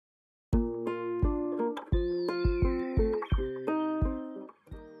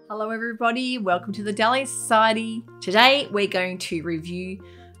Hello everybody, welcome to the Darling Society. Today we're going to review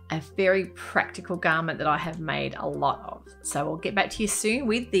a very practical garment that I have made a lot of. So I'll get back to you soon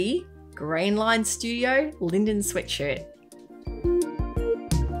with the Grainline Studio Linden Sweatshirt.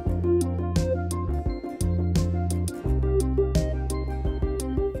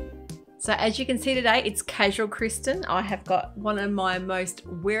 So as you can see today, it's casual Kristen. I have got one of my most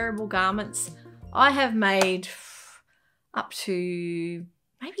wearable garments. I have made up to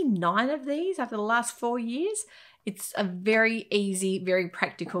maybe 9 of these over the last 4 years. It's a very easy, very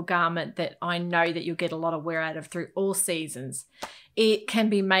practical garment that I know that you'll get a lot of wear out of through all seasons. It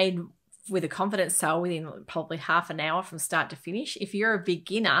can be made with a confidence sew within probably half an hour from start to finish. If you're a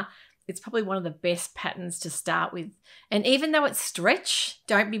beginner, it's probably one of the best patterns to start with. And even though it's stretch,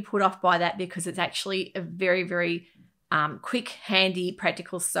 don't be put off by that because it's actually a very, very quick, handy,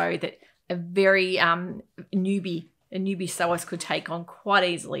 practical sew that a very newbie sewers could take on quite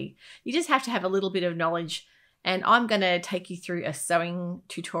easily. You just have to have a little bit of knowledge, and I'm going to take you through a sewing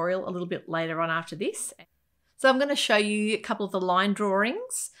tutorial a little bit later on after this. So I'm going to show you a couple of the line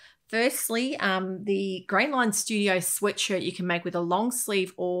drawings. Firstly, the Grainline Studio Sweatshirt you can make with a long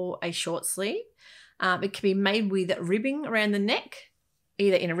sleeve or a short sleeve. It can be made with ribbing around the neck,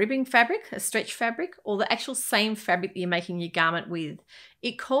 either in a ribbing fabric, a stretch fabric, or the actual same fabric that you're making your garment with.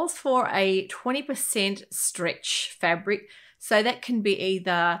 It calls for a 20% stretch fabric, so that can be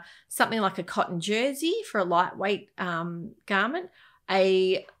either something like a cotton jersey for a lightweight garment,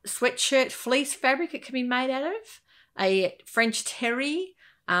 a sweatshirt fleece fabric it can be made out of, a French terry.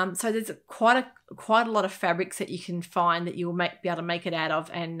 So there's quite a lot of fabrics that you can find that you'll be able to make it out of,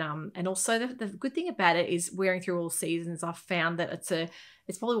 and also the good thing about it is wearing through all seasons. I've found that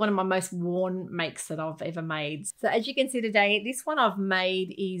it's probably one of my most worn makes that I've ever made. So as you can see today, this one I've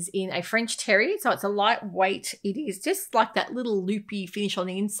made is in a French terry, so it's a lightweight. It is just like that little loopy finish on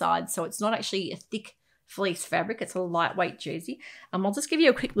the inside, so it's not actually a thick fleece fabric. It's a lightweight jersey. I'll just give you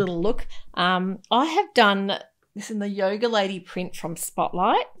a quick little look. I have done this in the Yoga Lady print from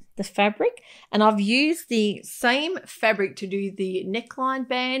Spotlight, the fabric, and I've used the same fabric to do the neckline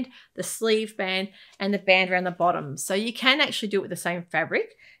band, the sleeve band, and the band around the bottom. So you can actually do it with the same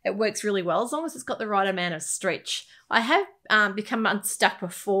fabric. It works really well as long as it's got the right amount of stretch. I have become unstuck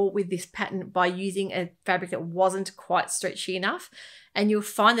before with this pattern by using a fabric that wasn't quite stretchy enough. And you'll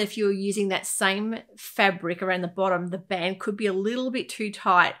find that if you're using that same fabric around the bottom, the band could be a little bit too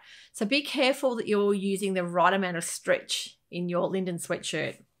tight. So be careful that you're using the right amount of stretch in your Linden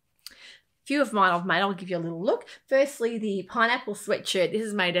sweatshirt. A few of mine I've made, I'll give you a little look. Firstly, the pineapple sweatshirt. This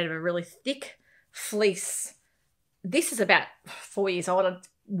is made out of a really thick fleece. This is about 4 years old. I've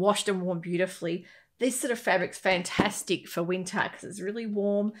washed and worn beautifully. This sort of fabric's fantastic for winter because it's really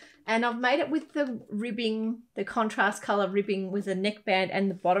warm. And I've made it with the ribbing, the contrast color ribbing with the neckband and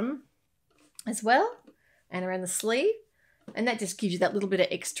the bottom as well, and around the sleeve. And that just gives you that little bit of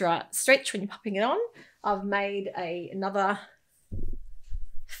extra stretch when you're popping it on. I've made another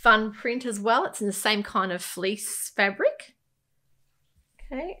fun print as well. It's in the same kind of fleece fabric.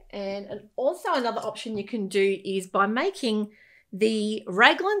 Okay, and also another option you can do is by making the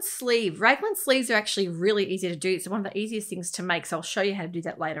raglan sleeve. Raglan sleeves are actually really easy to do. It's one of the easiest things to make, so I'll show you how to do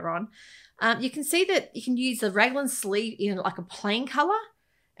that later on. You can see that you can use the raglan sleeve in like a plain color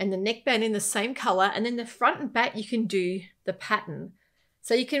and the neckband in the same color, and then the front and back you can do the pattern.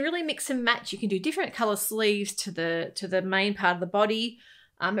 So you can really mix and match. You can do different color sleeves to the main part of the body.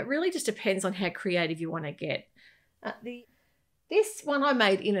 It really just depends on how creative you want to get. This one I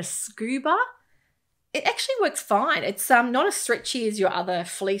made in a scuba. It actually works fine. It's not as stretchy as your other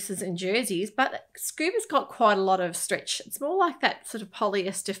fleeces and jerseys, but scuba's got quite a lot of stretch. It's more like that sort of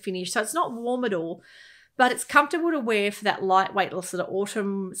polyester finish, so it's not warm at all, but it's comfortable to wear for that lightweight sort of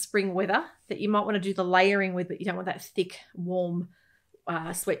autumn, spring weather that you might want to do the layering with, but you don't want that thick, warm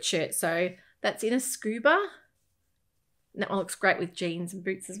sweatshirt. So that's in a scuba. And that one looks great with jeans and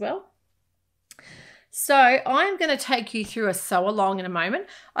boots as well. So I'm going to take you through a sew along in a moment.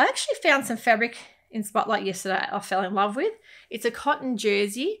 I actually found some fabric in Spotlight yesterday I fell in love with. It's a cotton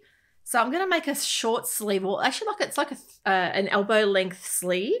jersey. So I'm going to make a short sleeve, or actually it's like an elbow length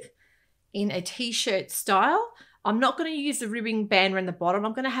sleeve in a t-shirt style. I'm not going to use the ribbing band around the bottom.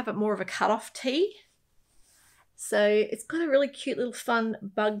 I'm going to have it more of a cut-off tee. So it's got a really cute little fun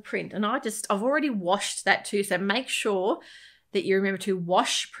bug print, and I've already washed that too. So make sure that you remember to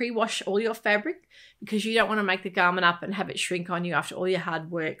pre-wash all your fabric, because you don't want to make the garment up and have it shrink on you after all your hard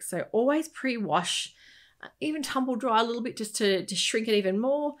work. So always pre-wash, even tumble dry a little bit just to shrink it even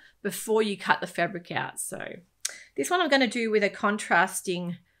more before you cut the fabric out. So this one I'm going to do with a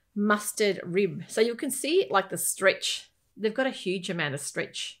contrasting mustard rib. So you can see like the stretch. They've got a huge amount of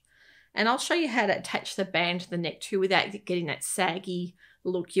stretch And I'll show you how to attach the band to the neck too without getting that saggy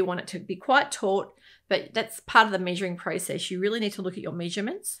look. You want it to be quite taut, but that's part of the measuring process. You really need to look at your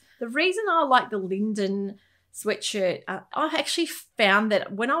measurements. The reason I like the Linden sweatshirt, I actually found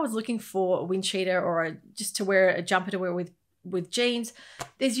that when I was looking for a wind cheater or just to wear a jumper to wear with jeans,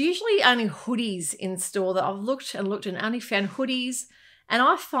 there's usually only hoodies in store that I've looked and only found hoodies. And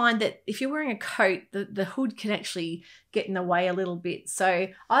I find that if you're wearing a coat, the hood can actually get in the way a little bit. So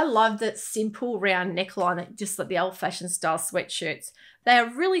I love that simple round neckline, just like the old-fashioned style sweatshirts. They are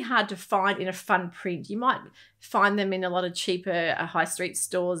really hard to find in a fun print. You might find them in a lot of cheaper high street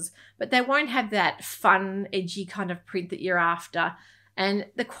stores, but they won't have that fun, edgy kind of print that you're after. And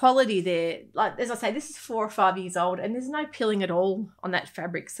the quality there, like as I say, this is 4 or 5 years old and there's no pilling at all on that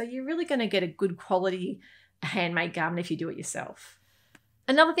fabric. So you're really going to get a good quality handmade garment if you do it yourself.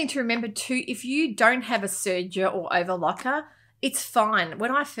 Another thing to remember too, if you don't have a serger or overlocker, it's fine.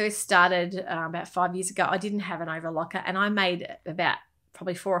 When I first started about 5 years ago, I didn't have an overlocker and I made about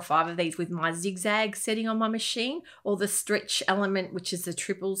probably 4 or 5 of these with my zigzag setting on my machine, or the stretch element, which is the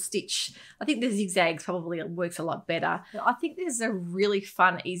triple stitch. I think the zigzags probably works a lot better. But I think this is a really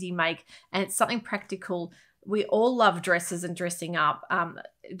fun, easy make, and it's something practical. We all love dresses and dressing up.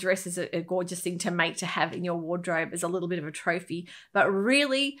 Dresses are a gorgeous thing to make, to have in your wardrobe as a little bit of a trophy. But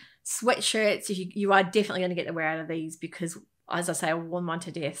really, sweatshirts, you are definitely going to get the wear out of these because, as I say, I wore mine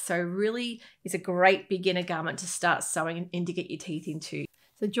to death. So really, it's a great beginner garment to start sewing and to get your teeth into.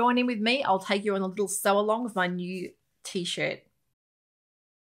 So join in with me. I'll take you on a little sew along with my new t-shirt.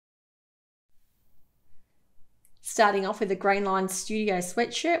 Starting off with the Grainline Studio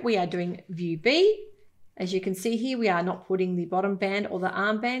Sweatshirt, we are doing view B. As you can see here, we are not putting the bottom band or the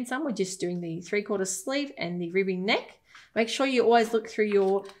arm bands on. We're just doing the 3/4 sleeve and the ribbing neck. Make sure you always look through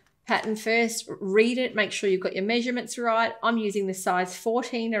your pattern first, read it, make sure you've got your measurements right. I'm using the size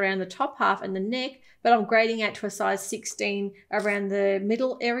 14 around the top half and the neck, but I'm grading out to a size 16 around the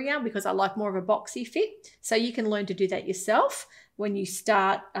middle area because I like more of a boxy fit. So you can learn to do that yourself. When you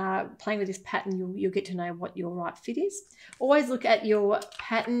start playing with this pattern, you'll get to know what your right fit is. Always look at your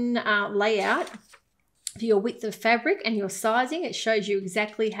pattern layout for your width of fabric and your sizing. It shows you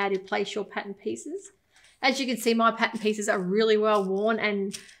exactly how to place your pattern pieces. As you can see, my pattern pieces are really well worn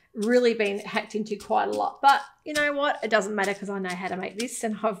and really been hacked into quite a lot, but you know what, it doesn't matter because I know how to make this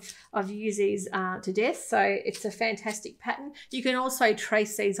and I've used these to death. So it's a fantastic pattern. You can also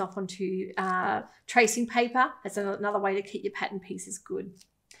trace these off onto tracing paper. That's another way to keep your pattern pieces good.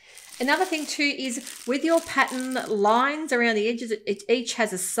 Another thing too is with your pattern lines around the edges, it each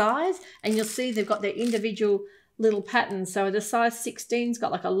has a size, and you'll see they've got their individual little patterns. So the size 16's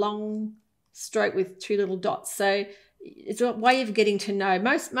got like a long stroke with 2 little dots. So it's a way of getting to know.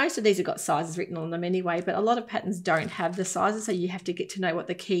 Most of these have got sizes written on them anyway, but a lot of patterns don't have the sizes, so you have to get to know what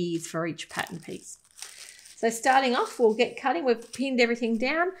the key is for each pattern piece. So starting off, we'll get cutting. We've pinned everything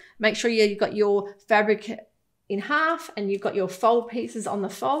down. Make sure you've got your fabric in half and you've got your fold pieces on the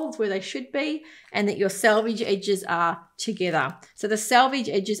folds where they should be, and that your selvage edges are together. So the selvage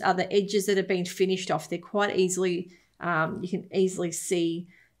edges are the edges that have been finished off. They're quite easily, you can easily see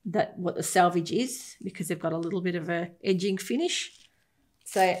what the selvage is because they've got a little bit of a edging finish.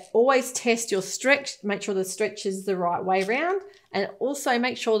 So always test your stretch, make sure the stretch is the right way around, and also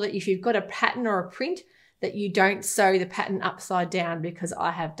make sure that if you've got a pattern or a print that you don't sew the pattern upside down, because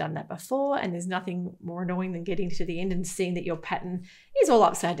I have done that before and there's nothing more annoying than getting to the end and seeing that your pattern is all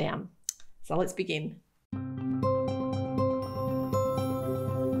upside down. So let's begin.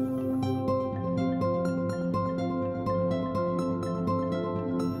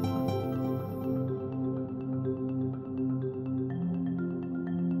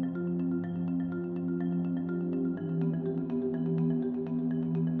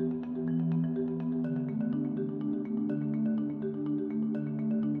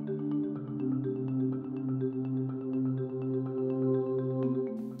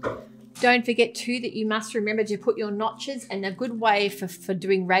 Don't forget too that you must remember to put your notches, and a good way for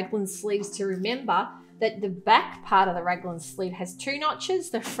doing raglan sleeves to remember that the back part of the raglan sleeve has 2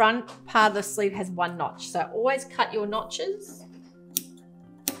 notches, the front part of the sleeve has 1 notch. So always cut your notches.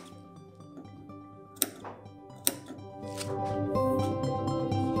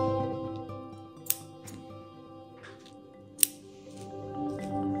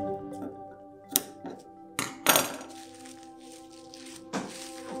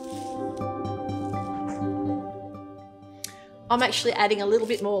 I'm actually adding a little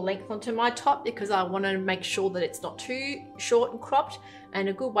bit more length onto my top because I want to make sure that it's not too short and cropped. And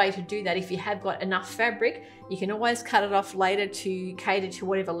a good way to do that, if you have got enough fabric, you can always cut it off later to cater to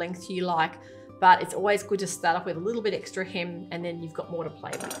whatever length you like. But it's always good to start off with a little bit extra hem, and then you've got more to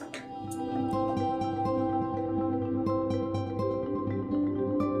play with.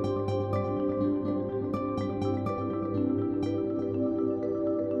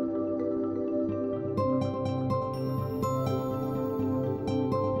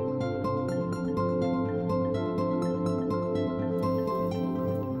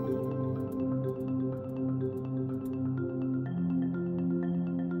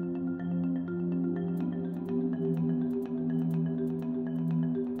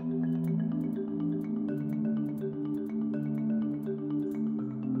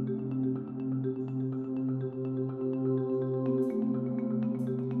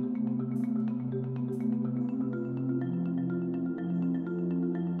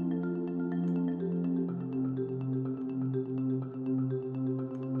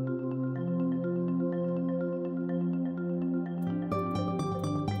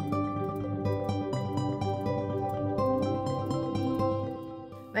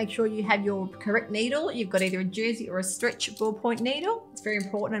 Make sure you have your correct needle. You've got either a jersey or a stretch ballpoint needle. It's very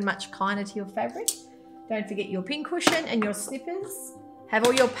important and much kinder to your fabric. Don't forget your pin cushion and your snippers. Have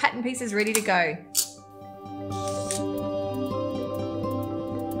all your pattern pieces ready to go.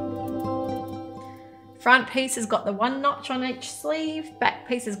 Front piece has got the 1 notch on each sleeve. Back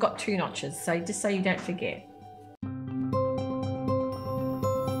piece has got 2 notches, so just so you don't forget.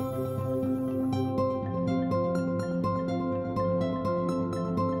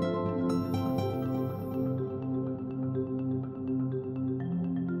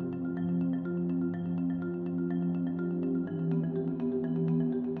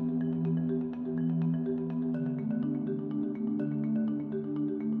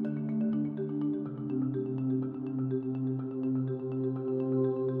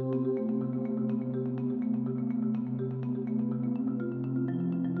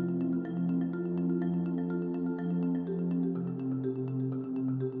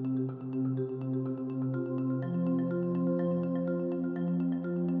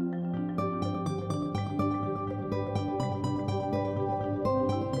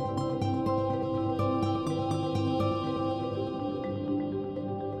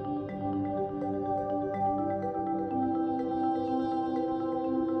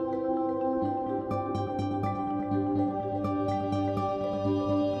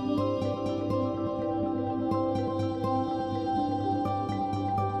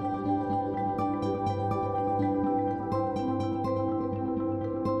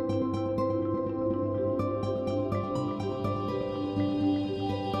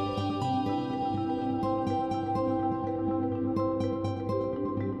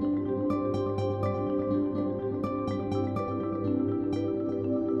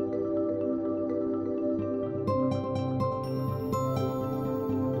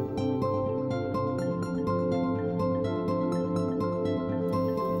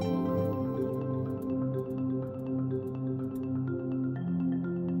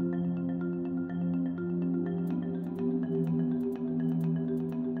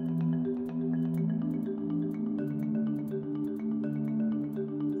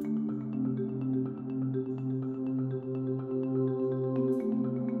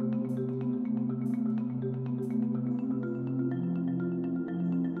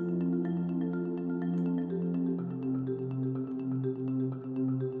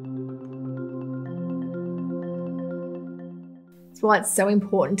 That's why it's so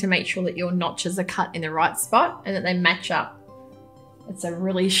important to make sure that your notches are cut in the right spot and that they match up. It's a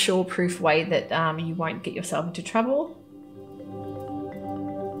really sure-proof way that you won't get yourself into trouble.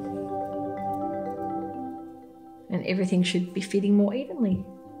 And everything should be fitting more evenly.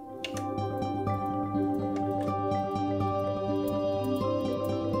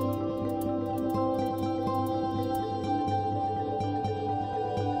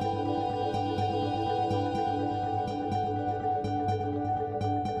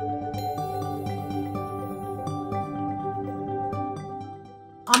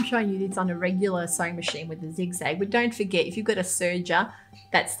 I'm showing you this on a regular sewing machine with a zigzag, but don't forget, if you've got a serger,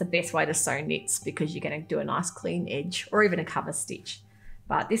 that's the best way to sew knits because you're going to do a nice clean edge or even a cover stitch.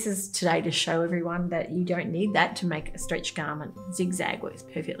 But this is today to show everyone that you don't need that to make a stretch garment. Zigzag works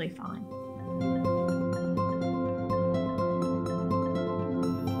perfectly fine.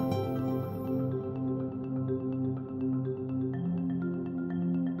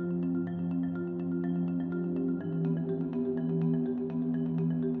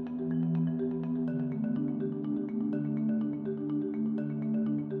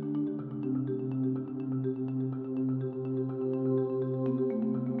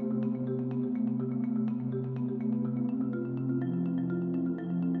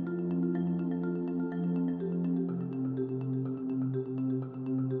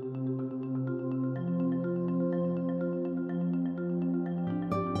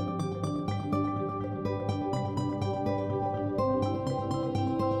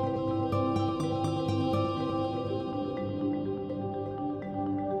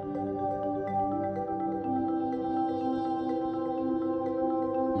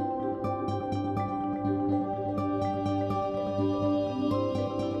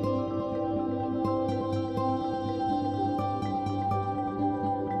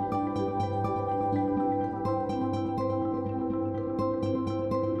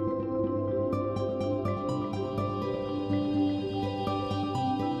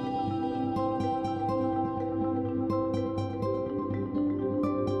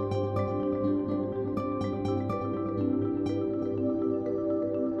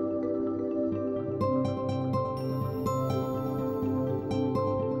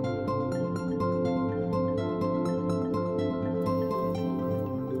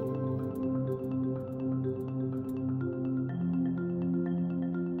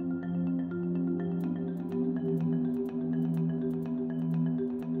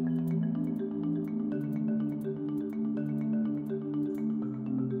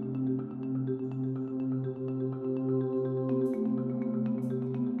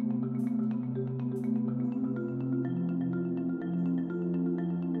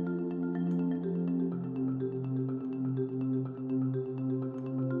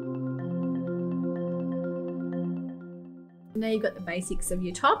 Now you've got the basics of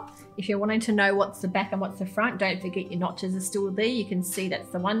your top. If you're wanting to know what's the back and what's the front, don't forget your notches are still there. You can see that's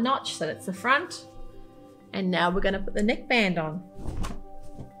the one notch, so that's the front. And now we're going to put the neckband on.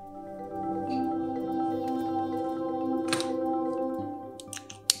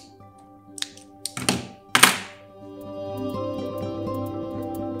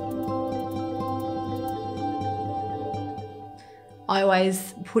 I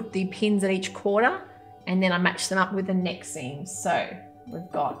always put the pins at each quarter and then I match them up with the neck seams. So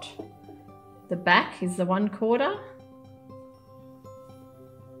we've got the back is the 1/4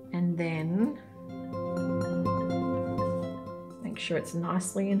 and then make sure it's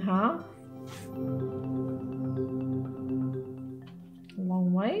nicely in half.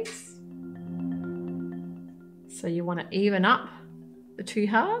 Long ways. So you want to even up the 2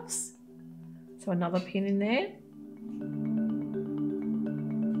 halves. So another pin in there.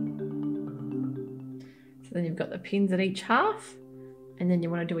 So then you've got the pins at each half and then you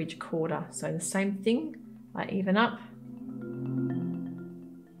want to do each quarter. So the same thing, I even up.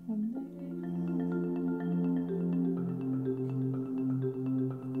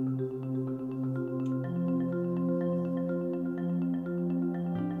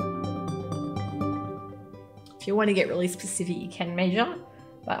 If you want to get really specific, you can measure,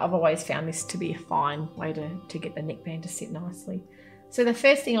 but I've always found this to be a fine way to get the neckband to sit nicely. So the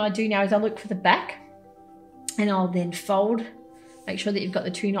first thing I do now is I look for the back. And I'll then fold, make sure that you've got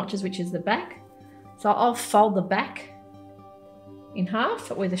the 2 notches, which is the back. So I'll fold the back in half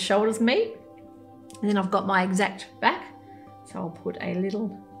where the shoulders meet. And then I've got my exact back. So I'll put a little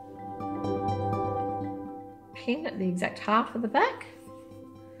pin at the exact half of the back.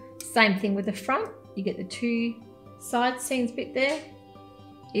 Same thing with the front. You get the 2 side seams bit there,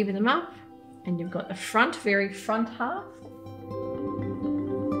 even them up, and you've got the front, very front half.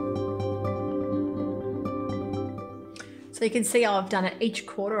 So you can see I've done it each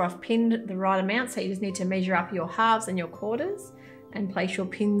quarter, I've pinned the right amount, so you just need to measure up your halves and your quarters and place your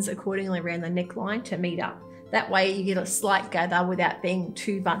pins accordingly around the neckline to meet up. That way you get a slight gather without being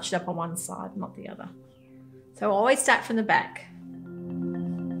too bunched up on one side, not the other. So I always start from the back.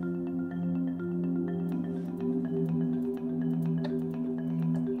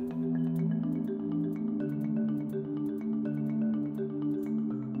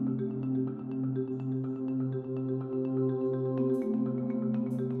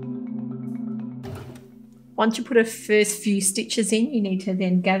 Once you put a first few stitches in, you need to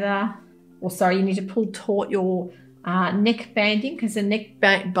then gather, you need to pull taut your neck banding because the neck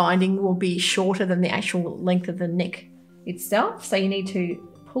binding will be shorter than the actual length of the neck itself. So you need to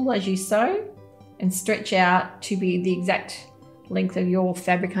pull as you sew and stretch out to be the exact length of your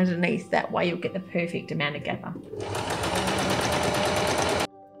fabric underneath. That way you'll get the perfect amount of gather.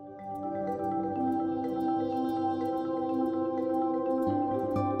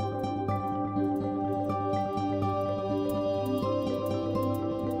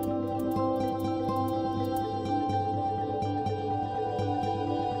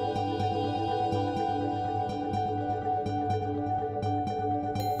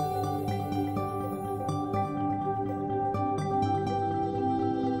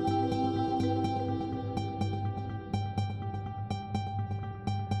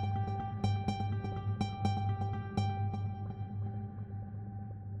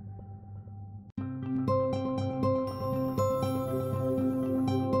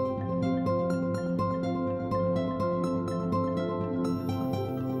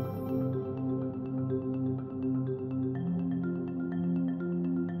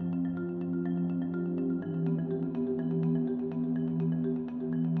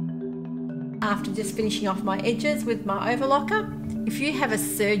 After just finishing off my edges with my overlocker, if you have a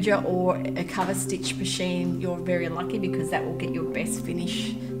serger or a cover stitch machine, you're very lucky because that will get your best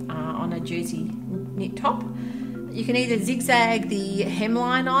finish on a jersey knit top. You can either zigzag the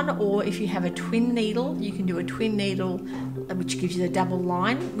hemline on, or if you have a twin needle, you can do a twin needle which gives you the double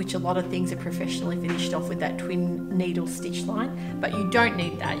line, which a lot of things are professionally finished off with that twin needle stitch line, but you don't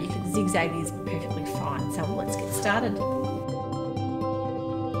need that. You can zigzag these perfectly fine. So let's get started.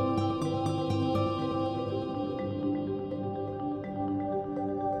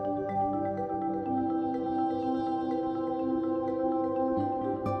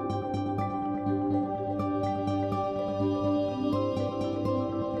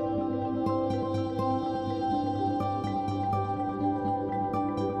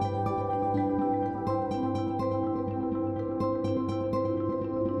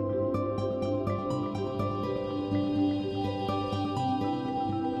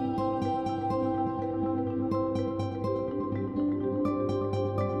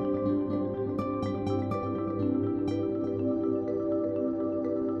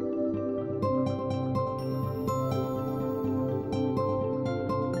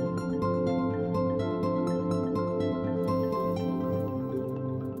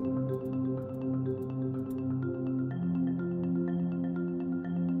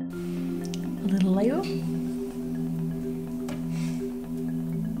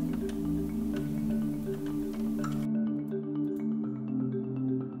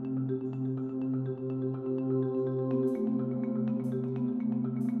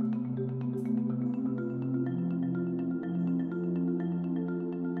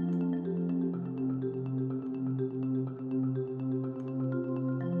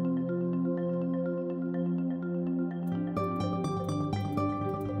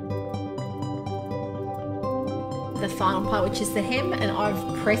 final part, which is the hem, and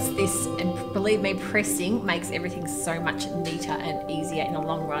I've pressed this, and believe me, pressing makes everything so much neater and easier in the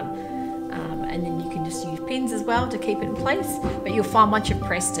long run. And then you can just use pins as well to keep it in place, but you'll find once you've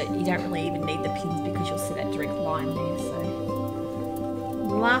pressed it, you don't really even need the pins because you'll see that direct line there. So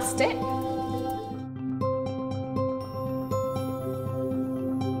last step.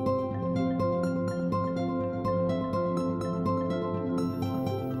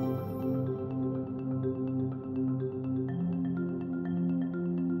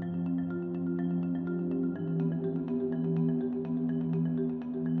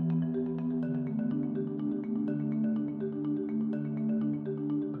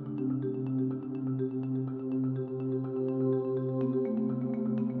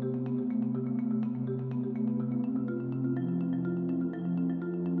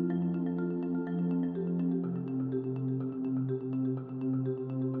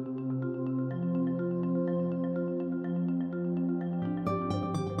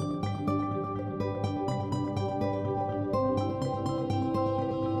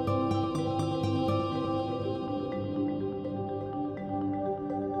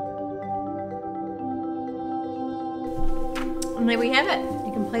 And there we have it,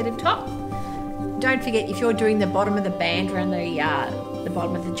 the completed top. Don't forget, if you're doing the bottom of the band around the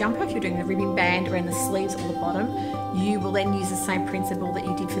bottom of the jumper, if you're doing the ribbon band around the sleeves or the bottom, you will then use the same principle that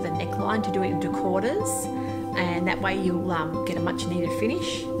you did for the neckline to do it into quarters, and that way you'll get a much neater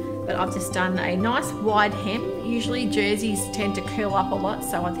finish. But I've just done a nice wide hem. Usually jerseys tend to curl up a lot,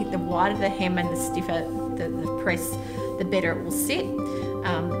 so I think the wider the hem and the stiffer the press, the better it will sit.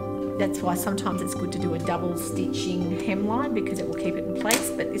 That's why sometimes it's good to do a double stitching hemline because it will keep it in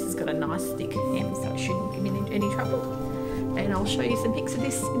place, but this has got a nice thick hem, so it shouldn't give me any trouble. And I'll show you some pics of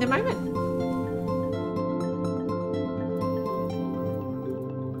this in a moment.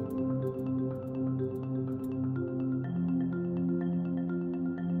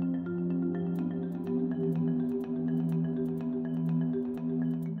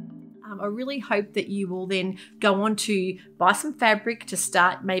 I really hope that you will then go on to buy some fabric to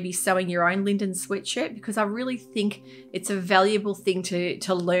start maybe sewing your own Linden sweatshirt, because I really think it's a valuable thing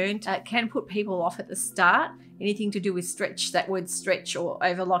to learn. It can put people off at the start. Anything to do with stretch, that word stretch or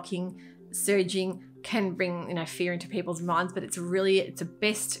overlocking, serging can bring fear into people's minds, but it's a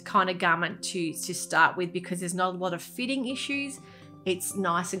best kind of garment to start with because there's not a lot of fitting issues. It's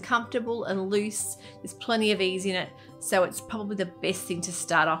nice and comfortable and loose. There's plenty of ease in it, so it's probably the best thing to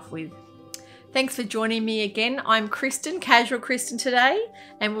start off with. Thanks for joining me again. I'm Kristen, Casual Kristen today,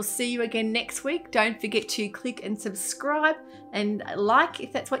 and we'll see you again next week. Don't forget to click and subscribe and like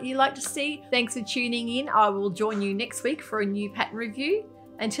if that's what you like to see. Thanks for tuning in. I will join you next week for a new pattern review.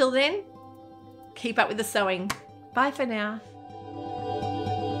 Until then, keep up with the sewing. Bye for now.